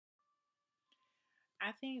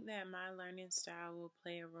I think that my learning style will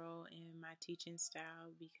play a role in my teaching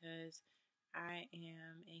style because I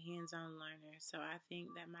am a hands on learner. So I think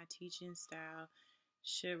that my teaching style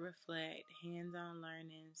should reflect hands on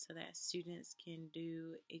learning so that students can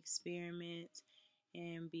do experiments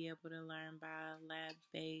and be able to learn by lab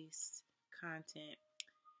based content.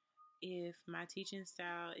 If my teaching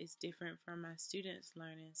style is different from my students'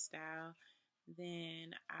 learning style,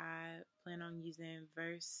 then I plan on using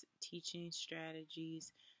verse teaching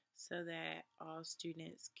strategies so that all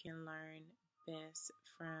students can learn best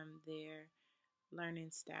from their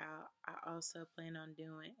learning style. I also plan on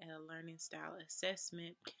doing a learning style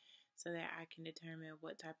assessment so that I can determine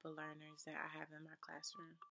what type of learners that I have in my classroom.